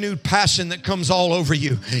a renewed passion that comes all over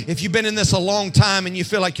you. If you've been in this a long time and you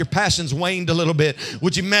feel like your passion's waned a little bit,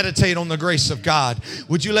 would you meditate on the grace of God?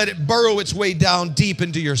 Would you let it burrow its way down deep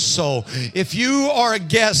into your soul? If you are a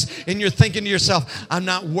guest and you're thinking to yourself, I'm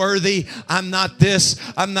not worthy, I'm not this,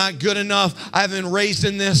 I'm not good enough, I haven't been raised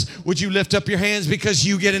in this, would you lift up your hands, because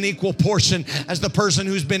you get an equal portion as the person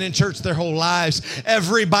who's been in church their whole lives.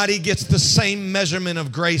 Everybody gets the same measurement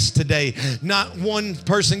of grace today. Not one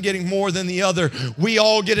person getting more than the other. We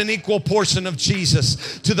all get an equal portion of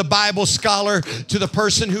Jesus. To the Bible scholar, to the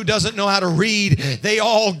person who doesn't know how to read, they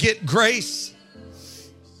all get grace.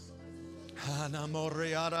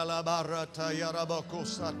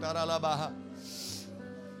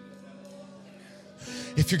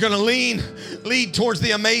 If you're going to lead towards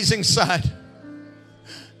the amazing side.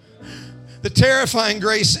 The terrifying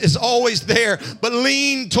grace is always there, but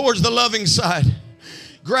lean towards the loving side.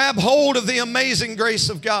 Grab hold of the amazing grace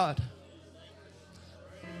of God.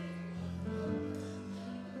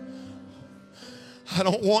 I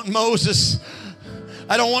don't want Moses.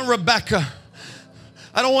 I don't want Rebecca.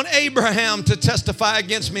 I don't want Abraham to testify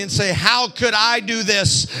against me and say, how could I do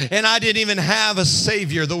this? And I didn't even have a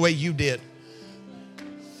Savior the way you did.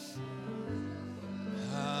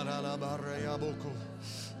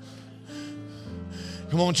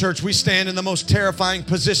 Come on, church, we stand in the most terrifying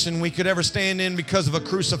position we could ever stand in because of a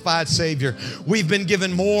crucified Savior. We've been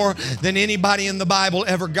given more than anybody in the Bible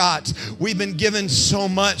ever got. We've been given so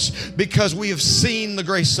much because we have seen the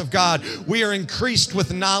grace of God. We are increased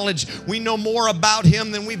with knowledge. We know more about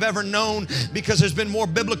Him than we've ever known because there's been more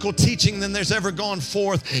biblical teaching than there's ever gone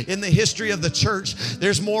forth in the history of the church.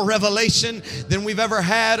 There's more revelation than we've ever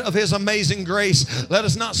had of His amazing grace. Let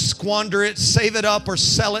us not squander it, save it up, or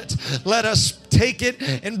sell it. Let us take it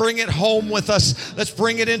and bring it home with us. Let's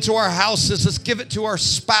bring it into our houses. Let's give it to our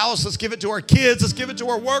spouse. Let's give it to our kids. Let's give it to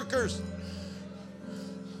our workers.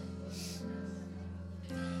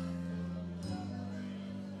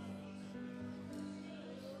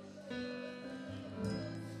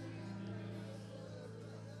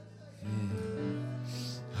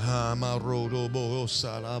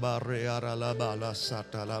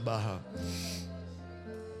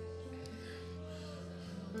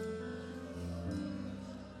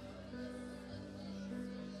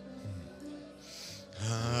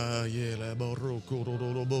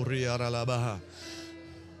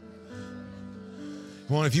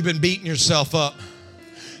 Come on, if you've been beating yourself up,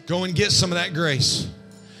 go and get some of that grace.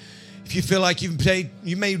 If you feel like you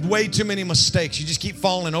made way too many mistakes, you just keep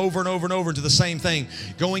falling over and over and over into the same thing,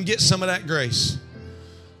 go and get some of that grace.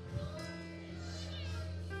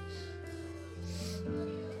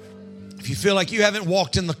 If you feel like you haven't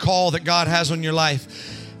walked in the call that God has on your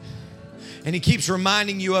life, and He keeps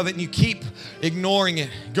reminding you of it and you keep ignoring it,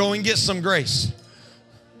 go and get some grace.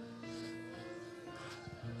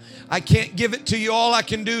 I can't give it to you. All I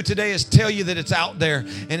can do today is tell you that it's out there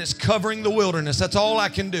and it's covering the wilderness. That's all I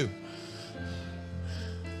can do.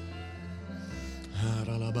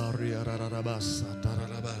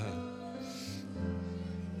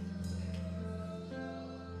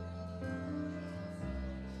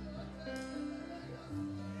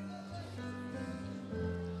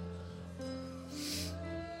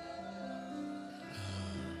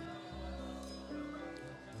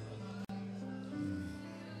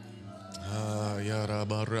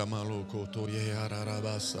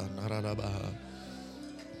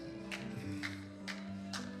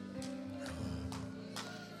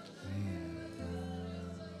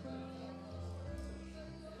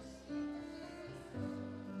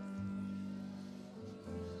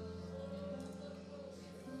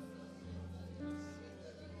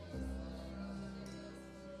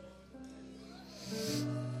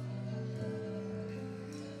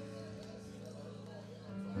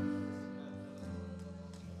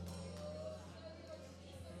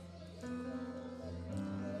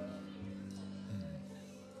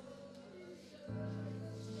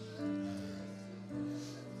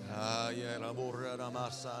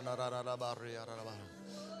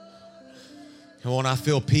 Come on, I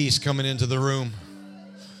feel peace coming into the room.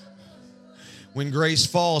 When grace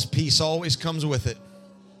falls, peace always comes with it.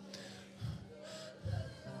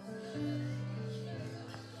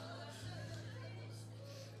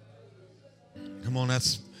 Come on,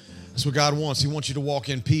 that's what God wants. He wants you to walk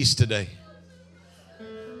in peace today.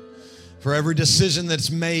 For every decision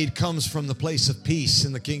that's made comes from the place of peace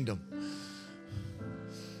in the kingdom.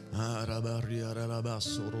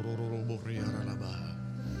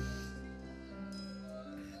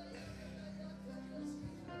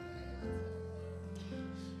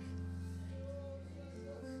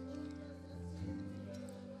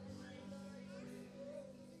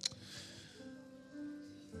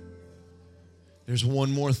 There's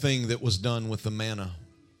one more thing that was done with the manna.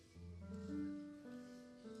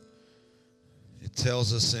 It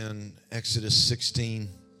tells us in Exodus 16,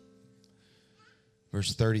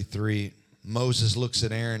 verse 33, Moses looks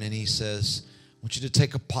at Aaron and he says, I want you to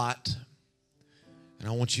take a pot and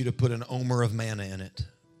I want you to put an omer of manna in it.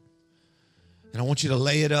 And I want you to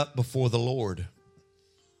lay it up before the Lord.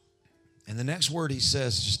 And the next word he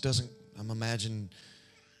says just doesn't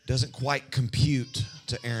quite compute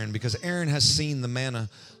to Aaron, because Aaron has seen the manna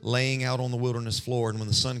laying out on the wilderness floor, and when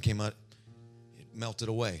the sun came up, it melted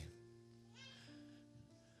away.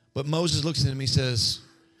 But Moses looks at him and he says,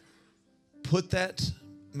 put that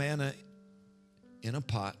manna in a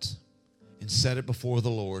pot and set it before the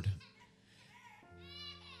Lord,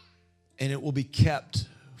 and it will be kept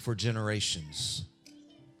for generations.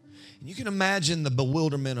 And you can imagine the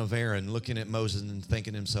bewilderment of Aaron looking at Moses and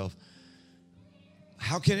thinking to himself,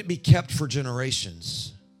 how can it be kept for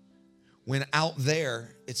generations when out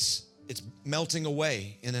there it's melting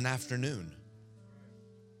away in an afternoon?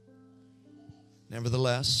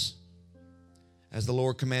 Nevertheless, as the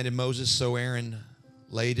Lord commanded Moses, so Aaron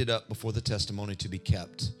laid it up before the testimony to be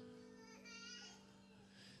kept.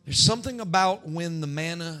 There's something about when the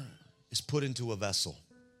manna is put into a vessel.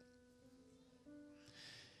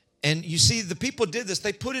 And you see, the people did this.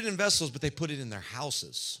 They put it in vessels, but they put it in their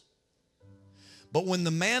houses. But when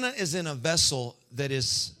the manna is in a vessel that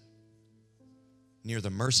is near the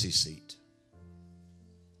mercy seat,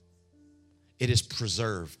 it is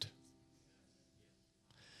preserved.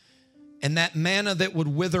 And that manna that would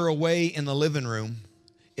wither away in the living room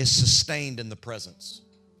is sustained in the presence.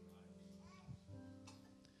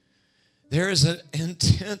 There is an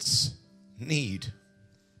intense need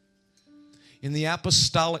in the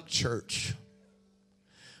Apostolic Church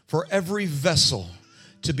for every vessel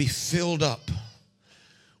to be filled up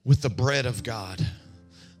with the bread of God,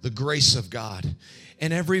 the grace of God.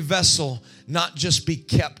 And every vessel not just be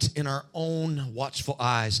kept in our own watchful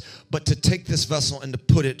eyes, but to take this vessel and to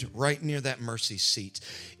put it right near that mercy seat.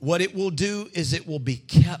 What it will do is it will be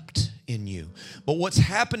kept in you. But what's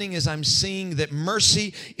happening is I'm seeing that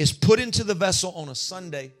mercy is put into the vessel on a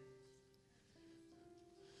Sunday,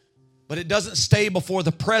 but it doesn't stay before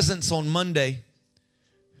the presence on Monday,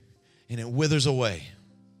 and it withers away.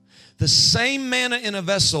 The same manna in a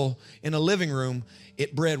vessel in a living room,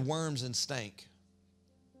 it bred worms and stank.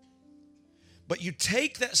 But you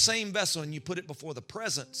take that same vessel and you put it before the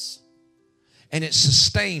presence, and it's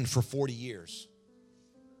sustained for 40 years.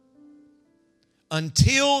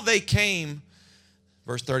 Until they came,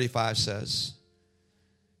 verse 35 says,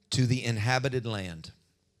 to the inhabited land.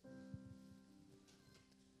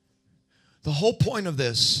 The whole point of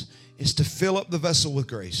this is to fill up the vessel with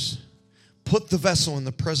grace. Put the vessel in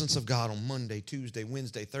the presence of God on Monday, Tuesday,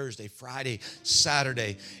 Wednesday, Thursday, Friday,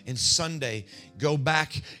 Saturday, and Sunday. Go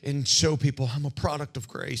back and show people I'm a product of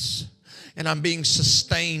grace. And I'm being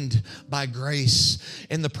sustained by grace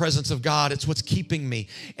in the presence of God. It's what's keeping me.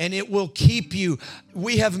 And it will keep you.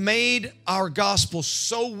 We have made our gospel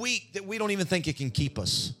so weak that we don't even think it can keep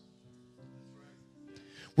us.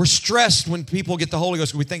 We're stressed when people get the Holy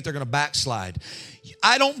Ghost because we think they're going to backslide.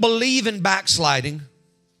 I don't believe in backsliding.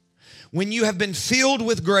 When you have been filled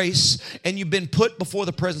with grace and you've been put before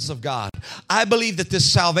the presence of God, I believe that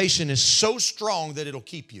this salvation is so strong that it'll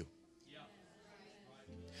keep you.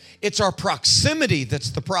 It's our proximity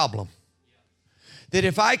that's the problem. That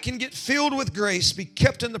if I can get filled with grace, be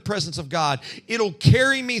kept in the presence of God, it'll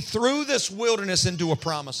carry me through this wilderness into a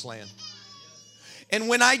promised land. And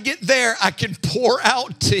when I get there, I can pour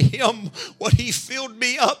out to Him what He filled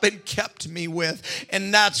me up and kept me with.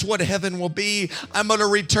 And that's what heaven will be. I'm going to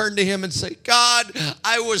return to Him and say, God,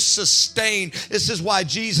 I was sustained. This is why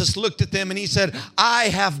Jesus looked at them and He said, I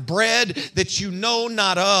have bread that you know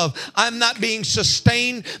not of. I'm not being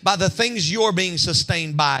sustained by the things you're being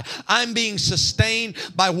sustained by. I'm being sustained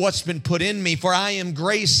by what's been put in me. For I am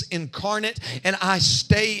grace incarnate and I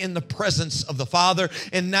stay in the presence of the Father.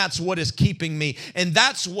 And that's what is keeping me. And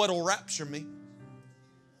that's what will rapture me.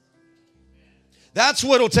 That's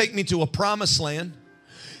what will take me to a promised land.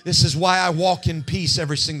 This is why I walk in peace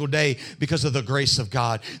every single day, because of the grace of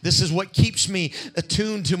God. This is what keeps me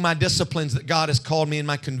attuned to my disciplines that God has called me, and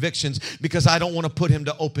my convictions, because I don't want to put Him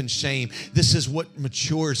to open shame. This is what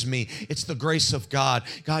matures me. It's the grace of God.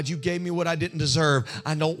 God, you gave me what I didn't deserve.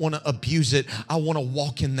 I don't want to abuse it. I want to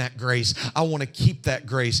walk in that grace. I want to keep that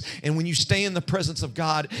grace. And when you stay in the presence of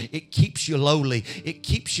God, it keeps you lowly. It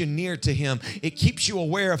keeps you near to Him. It keeps you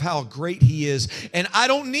aware of how great He is. And I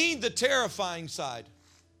don't need the terrifying side.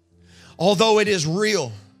 Although it is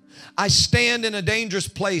real, I stand in a dangerous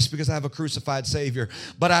place because I have a crucified Savior,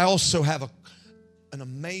 but I also have an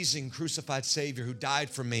amazing crucified Savior who died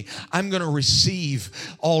for me. I'm going to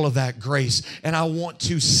receive all of that grace, and I want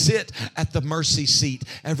to sit at the mercy seat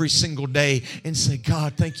every single day and say,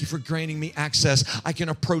 God, thank you for granting me access. I can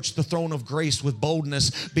approach the throne of grace with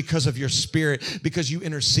boldness because of your Spirit, because you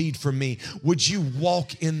intercede for me. Would you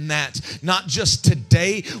walk in that? Not just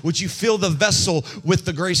today, would you fill the vessel with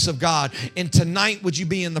the grace of God? And tonight, would you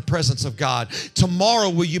be in the presence of God?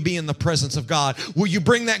 Tomorrow, will you be in the presence of God? Will you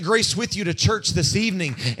bring that grace with you to church this evening?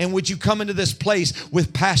 And would you come into this place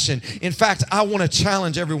with passion? In fact, I want to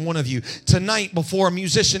challenge every one of you tonight, before a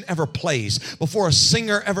musician ever plays, before a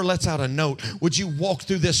singer ever lets out a note, would you walk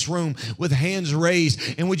through this room with hands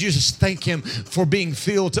raised, and would you just thank Him for being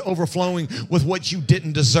filled to overflowing with what you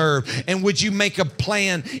didn't deserve? And would you make a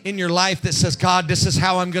plan in your life that says, God, this is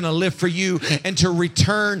how I'm going to live for you, and to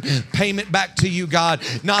return payment back to you, God?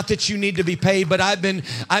 Not that you need to be paid, but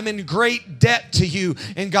I'm in great debt to you.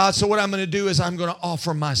 And God, so what I'm going to do is I'm going to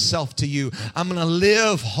offer myself to you. I'm going to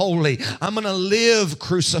live holy. I'm going to live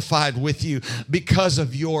crucified with you because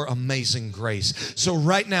of your amazing grace. So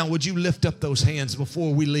right now, would you lift up those hands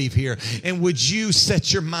before we leave here? And would you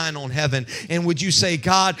set your mind on heaven? And would you say,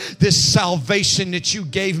 God, this salvation that you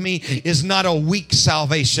gave me is not a weak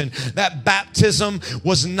salvation. That baptism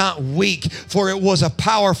was not weak, for it was a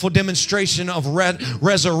powerful demonstration of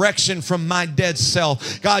resurrection from my dead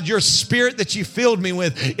self. God, your Spirit that you filled me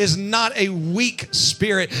with is not a weak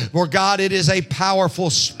Spirit, for God, it is a powerful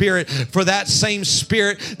Spirit. For that same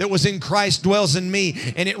Spirit that was in Christ dwells in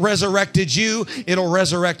me, and it resurrected you, it'll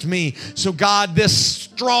resurrect me. So God, this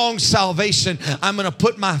strong salvation, I'm going to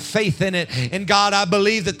put my faith in it. And God, I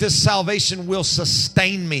believe that this salvation will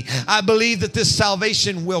sustain me. I believe that this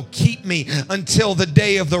salvation will keep me until the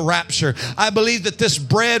day of the rapture. I believe that this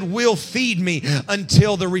bread will feed me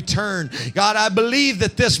until the return. God, I believe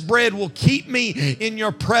that this bread will keep me in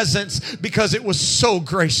your presence because it was so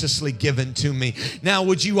graciously given to me. Now,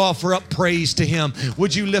 would you offer up praise to Him?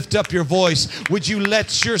 Would you lift up your voice? Would you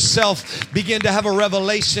let yourself begin to have a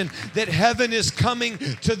revelation that heaven is coming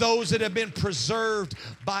to those that have been preserved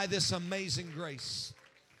by this amazing grace?